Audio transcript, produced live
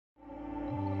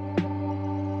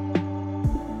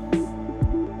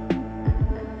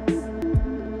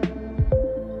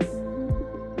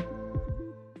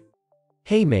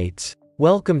Hey mates,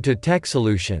 welcome to Tech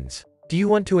Solutions. Do you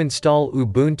want to install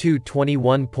Ubuntu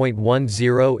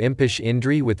 21.10 Impish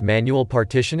Indri with manual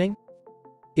partitioning?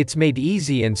 It's made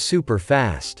easy and super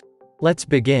fast. Let's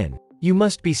begin. You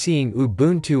must be seeing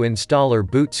Ubuntu installer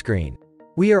boot screen.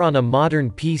 We are on a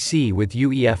modern PC with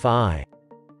UEFI.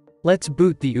 Let's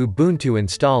boot the Ubuntu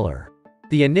installer.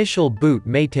 The initial boot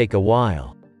may take a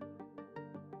while.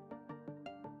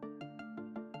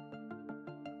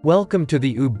 Welcome to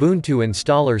the Ubuntu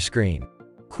installer screen.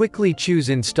 Quickly choose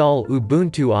Install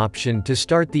Ubuntu option to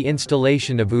start the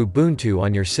installation of Ubuntu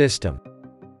on your system.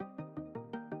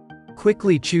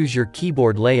 Quickly choose your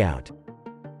keyboard layout.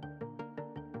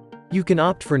 You can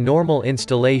opt for normal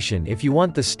installation if you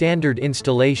want the standard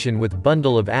installation with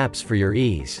bundle of apps for your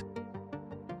ease.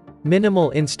 Minimal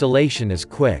installation is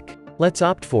quick. Let's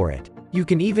opt for it. You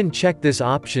can even check this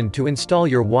option to install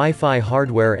your Wi-Fi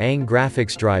hardware and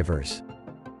graphics drivers.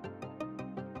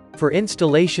 For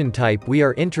installation type, we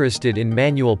are interested in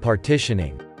manual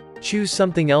partitioning. Choose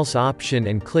something else option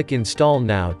and click Install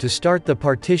Now to start the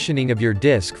partitioning of your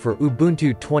disk for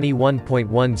Ubuntu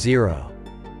 21.10.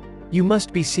 You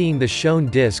must be seeing the shown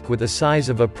disk with a size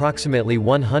of approximately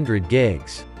 100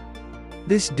 gigs.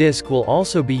 This disk will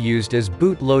also be used as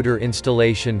bootloader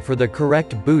installation for the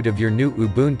correct boot of your new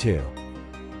Ubuntu.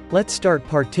 Let's start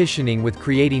partitioning with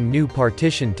creating new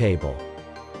partition table.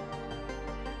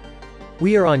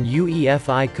 We are on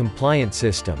UEFI compliant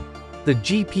system. The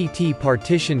GPT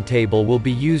partition table will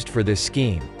be used for this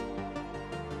scheme.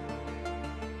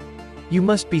 You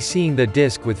must be seeing the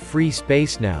disk with free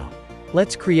space now.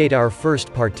 Let's create our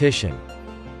first partition.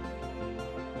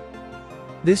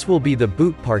 This will be the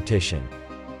boot partition.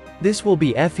 This will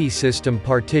be FE system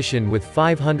partition with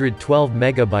 512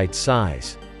 MB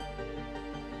size.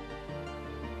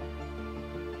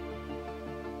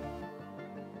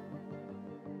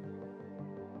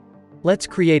 Let's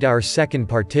create our second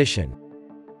partition.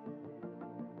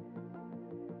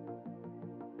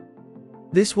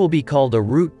 This will be called a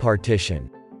root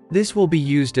partition. This will be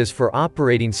used as for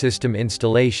operating system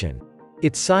installation.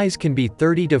 Its size can be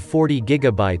 30 to 40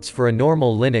 GB for a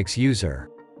normal Linux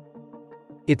user.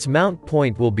 Its mount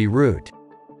point will be root.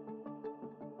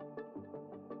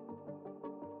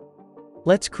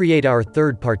 Let's create our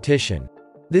third partition.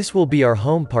 This will be our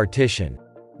home partition.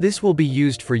 This will be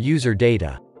used for user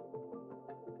data.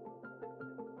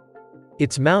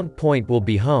 Its mount point will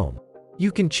be home.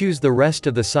 You can choose the rest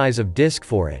of the size of disk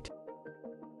for it.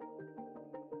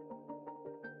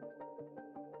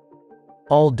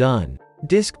 All done.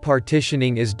 Disk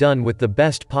partitioning is done with the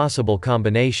best possible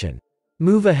combination.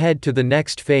 Move ahead to the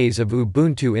next phase of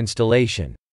Ubuntu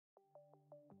installation.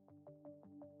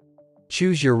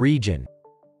 Choose your region.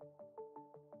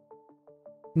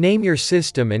 Name your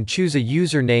system and choose a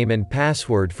username and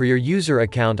password for your user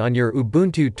account on your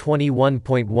Ubuntu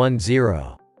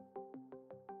 21.10.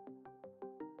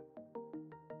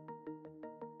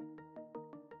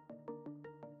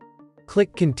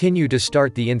 Click Continue to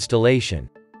start the installation.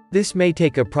 This may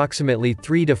take approximately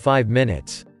 3 to 5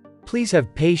 minutes. Please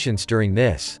have patience during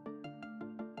this.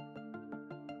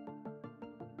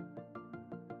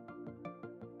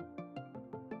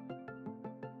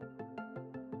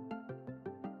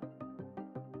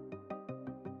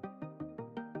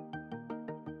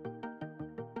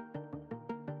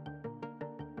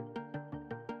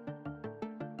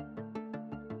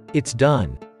 It's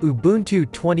done. Ubuntu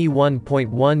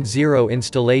 21.10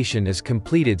 installation is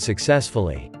completed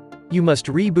successfully. You must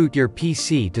reboot your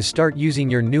PC to start using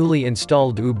your newly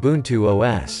installed Ubuntu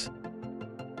OS.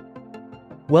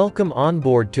 Welcome on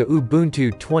board to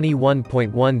Ubuntu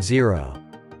 21.10.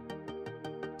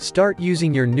 Start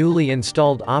using your newly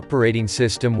installed operating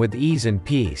system with ease and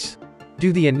peace.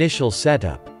 Do the initial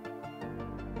setup.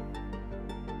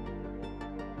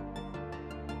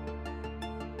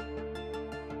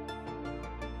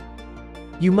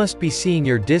 You must be seeing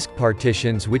your disk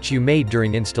partitions which you made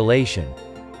during installation.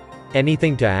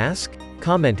 Anything to ask?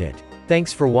 Comment it.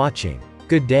 Thanks for watching.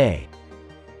 Good day.